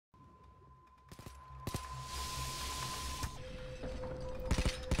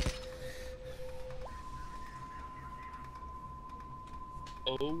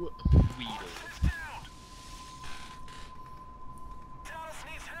Weedle. Dallas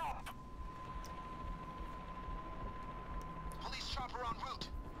needs help. Police chopper en route.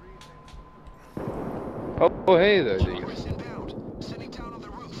 Oh, hey there, dude. Choppers inbound. Sitting down on the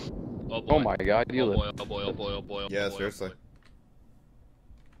roof. Oh boy. Oh my god, you Oh look. boy, oh boy, oh boy, oh boy, oh Yeah, boy, seriously.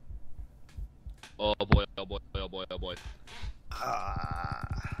 oh boy, oh boy, oh boy, oh boy. You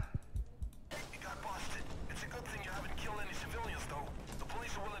got busted. It's a good thing you haven't killed any civilians, though. The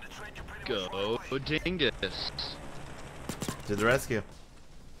police are willing to trade you pretty much Go right away. Dingus. To the rescue.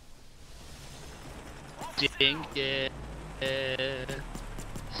 Dingus.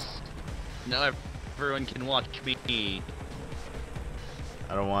 Now everyone can watch me.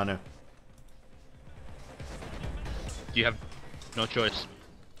 I don't want to. You have no choice.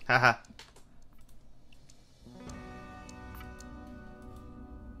 Haha.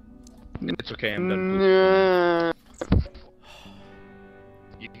 It's okay, I'm done pooping.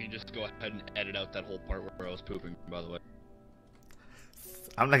 You can just go ahead and edit out that whole part where I was pooping, by the way.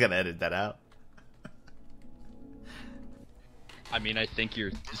 I'm not gonna edit that out. I mean, I think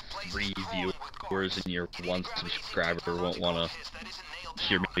your 3 viewers and your 1 subscriber won't want to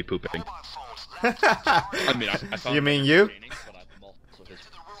hear me pooping. I mean, I found You mean it you? entertaining, but I'm also his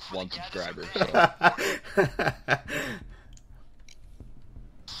 1 subscriber, so...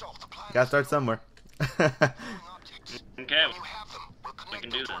 Gotta start somewhere. Okay, we can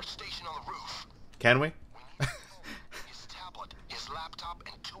do this. Can we?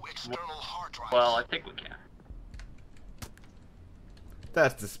 Well, I think we can.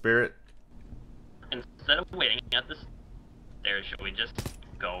 That's the spirit. Instead of waiting at the stairs, should we just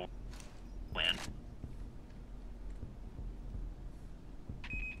go in?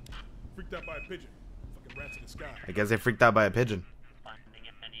 Freaked out by a pigeon. Fucking rats in the sky. I guess they freaked out by a pigeon.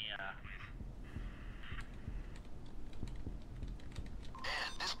 Finding any,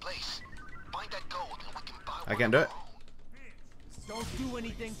 This place. Find that gold and we can buy I can't do it. Don't do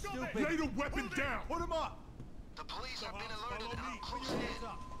anything stupid. Lay the weapon down. Put him up. The police have been alerted and are closing in.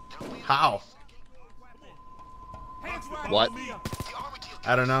 There'll be How? Hands right What? on me. the army deal.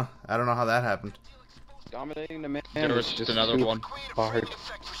 I don't know. I don't know how that happened. Dominating the man There was is just just another too one. hard.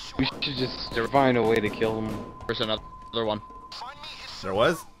 We should just find a way to kill him. There's another one. Find me his There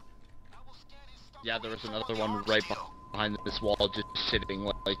was? Yeah, there was another one right behind this wall, just sitting,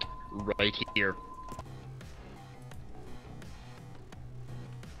 like, right here.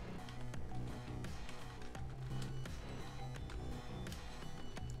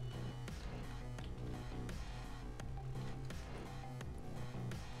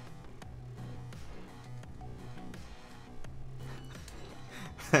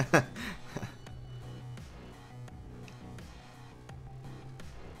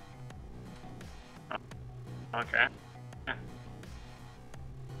 okay.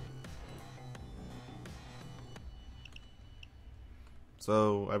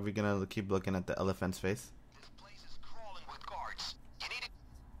 So, are we gonna keep looking at the elephant's face? This place is crawling with guards. You need to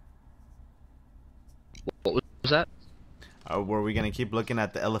What was that? Were we gonna keep looking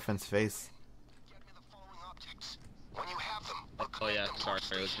at the elephant's face? get me the following objects. When you have them, we'll Oh yeah, connect them to sorry,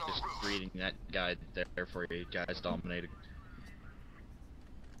 a I was station on just the roof. reading that guide there for you guys dominating.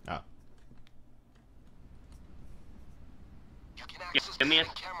 Oh. You can access Give me a the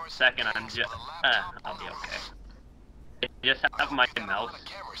cameras second, and I'm things just, with a laptop I'll on be the okay. roof. I just I have hope my you got a lot mouse of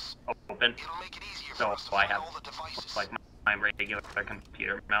cameras. open, It'll make it easier so for us to I find have all the devices. like my regular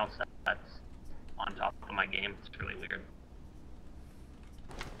computer mouse that's on top of my game. It's really weird.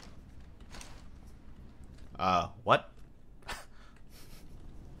 What?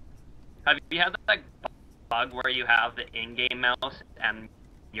 Have you had that bug where you have the in-game mouse and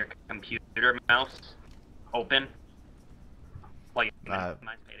your computer mouse open? Well,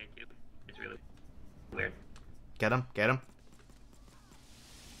 mine's PayDay too. It's really weird. Get him? Get him?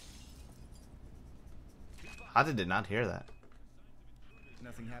 How did they not hear that?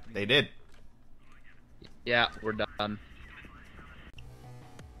 Nothing happening. They did. Yeah, we're done.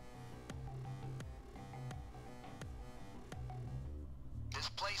 This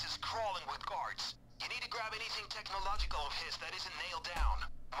place is crawling with guards. You need to grab anything technological of his that isn't nailed down.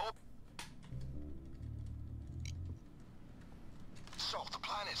 So, the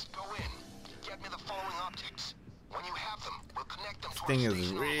plan is go in. Get me the following objects. When you have them, we'll connect them This to thing our is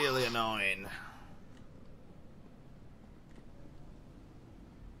station on the really roof. annoying.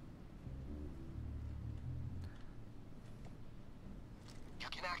 You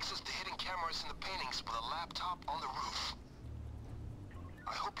can access the hidden cameras in the paintings with a laptop on the roof.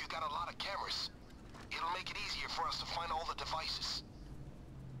 I hope you got a lot of cameras. It'll make it easier for us to find all the devices.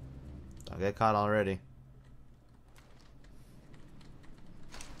 Don't get caught already.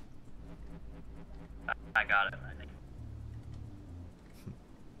 I got it, I think.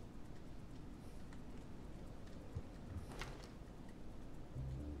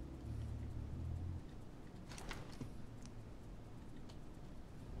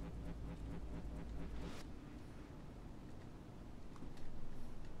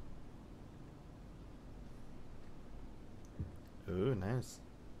 Ooh, nice.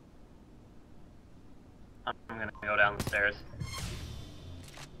 I'm gonna go down the stairs.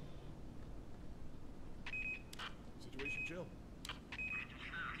 Situation chill.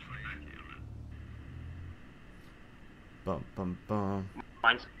 Bum bum bum.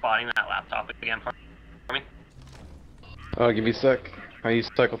 Mind spotting that laptop again for me? Give me a sec. I need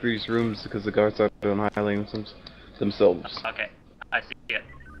to cycle through these rooms because the guards are on highlighting themselves. Okay, I see it.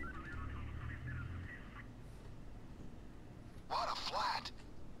 What a flat.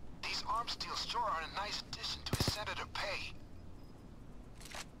 These arms steel sure are a nice addition to his senator pay.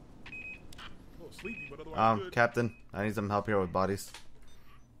 A little sleepy, but otherwise good. Captain, I need some help here with bodies.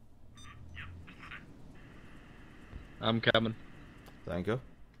 I'm coming. Thank you.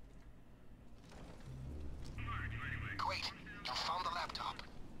 Great, you found the laptop.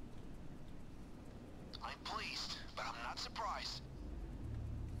 I'm pleased, but I'm not surprised.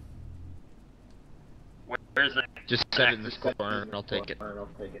 Where's the Just set it in this corner and I'll take it.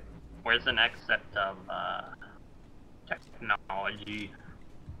 Where's the next set of technology?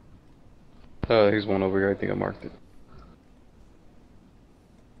 Here's one over here. I think I marked it.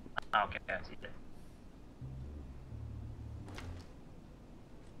 Okay, I see it.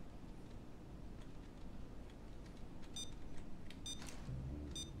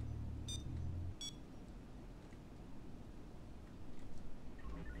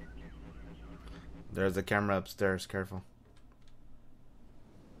 There's a camera upstairs, careful.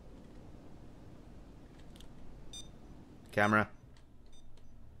 Camera.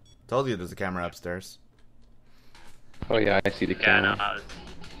 Told you there's a camera upstairs. Oh yeah, I see the Yeah, camera. no,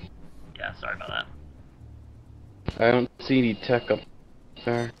 yeah, sorry about that. I don't see any tech up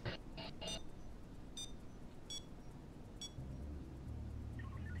there.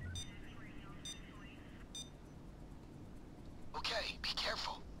 Okay, be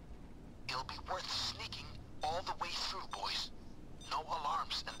careful. It'll be worth sneaking all the way through, boys. No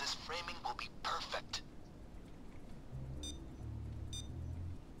alarms, and this framing will be perfect.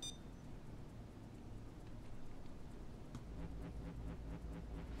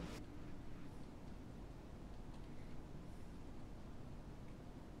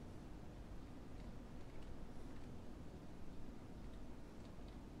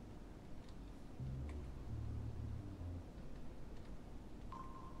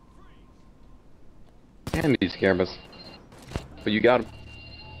 And these cameras. But you got them.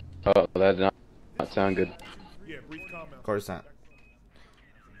 Oh, that did not sound good. Yeah, brief comment. Of course not.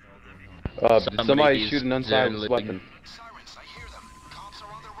 Somebody shoot an unsilenced weapon. Sirens, I hear them. Cops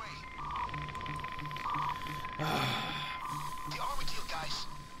are on their way. The army deal, guys.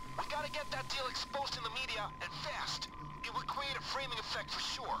 We gotta get that deal exposed in the media, and fast. It will create a framing effect for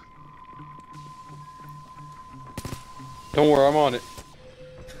sure. Don't worry, I'm on it.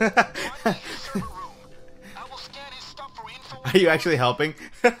 Find me his server room. I will scan his stuff for info. Are you actually helping?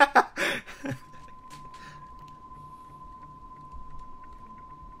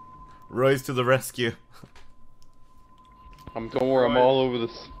 Royz to the rescue. Don't worry, I'm all over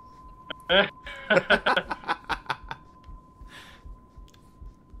this.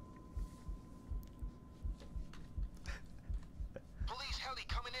 Police heli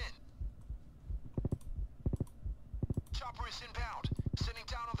coming in. Chopper is inbound. Sitting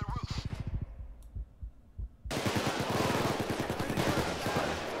down on the roof.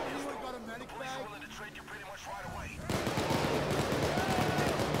 Anyone got a medic bag? Willing to trade you pretty much right away.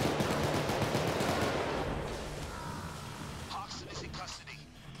 Hoxton is in custody.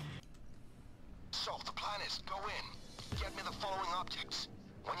 So, the plan is, go in. Get me the following objects.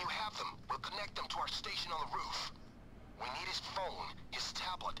 When you have them, we'll connect them to our station on the roof. We need his phone, his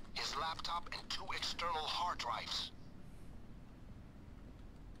tablet, his laptop, and 2 external hard drives.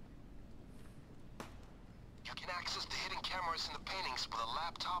 You can access the hidden cameras in the paintings with a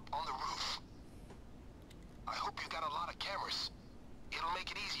laptop on the roof. I hope you got a lot of cameras. It'll make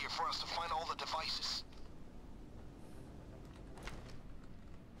it easier for us to find all the devices.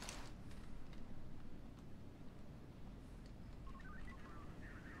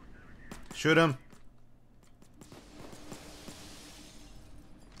 Shoot him.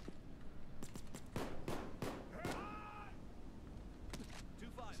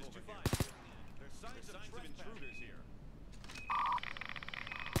 There's signs of intruders here.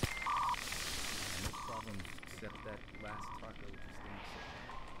 No problem, except that last taco just didn't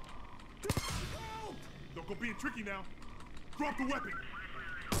sit. Don't go being tricky now. Drop the weapon.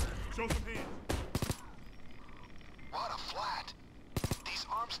 Show some hands. What a flat. These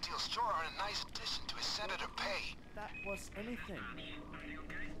arms deals sure are a nice addition to his senator pay. That was anything.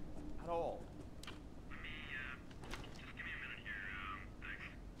 At all.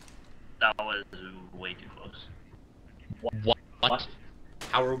 That was way too close. What?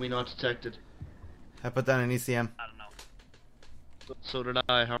 How are we not detected? I put down an ECM. I don't know. So did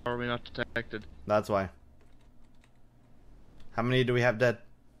I. How are we not detected? That's why. How many do we have dead?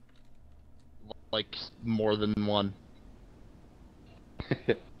 Like, more than one.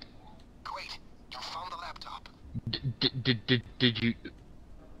 Great. You found the laptop. Did you...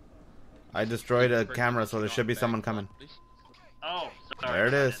 I destroyed a camera, so there should be someone coming. Oh, sorry. There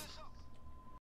it is.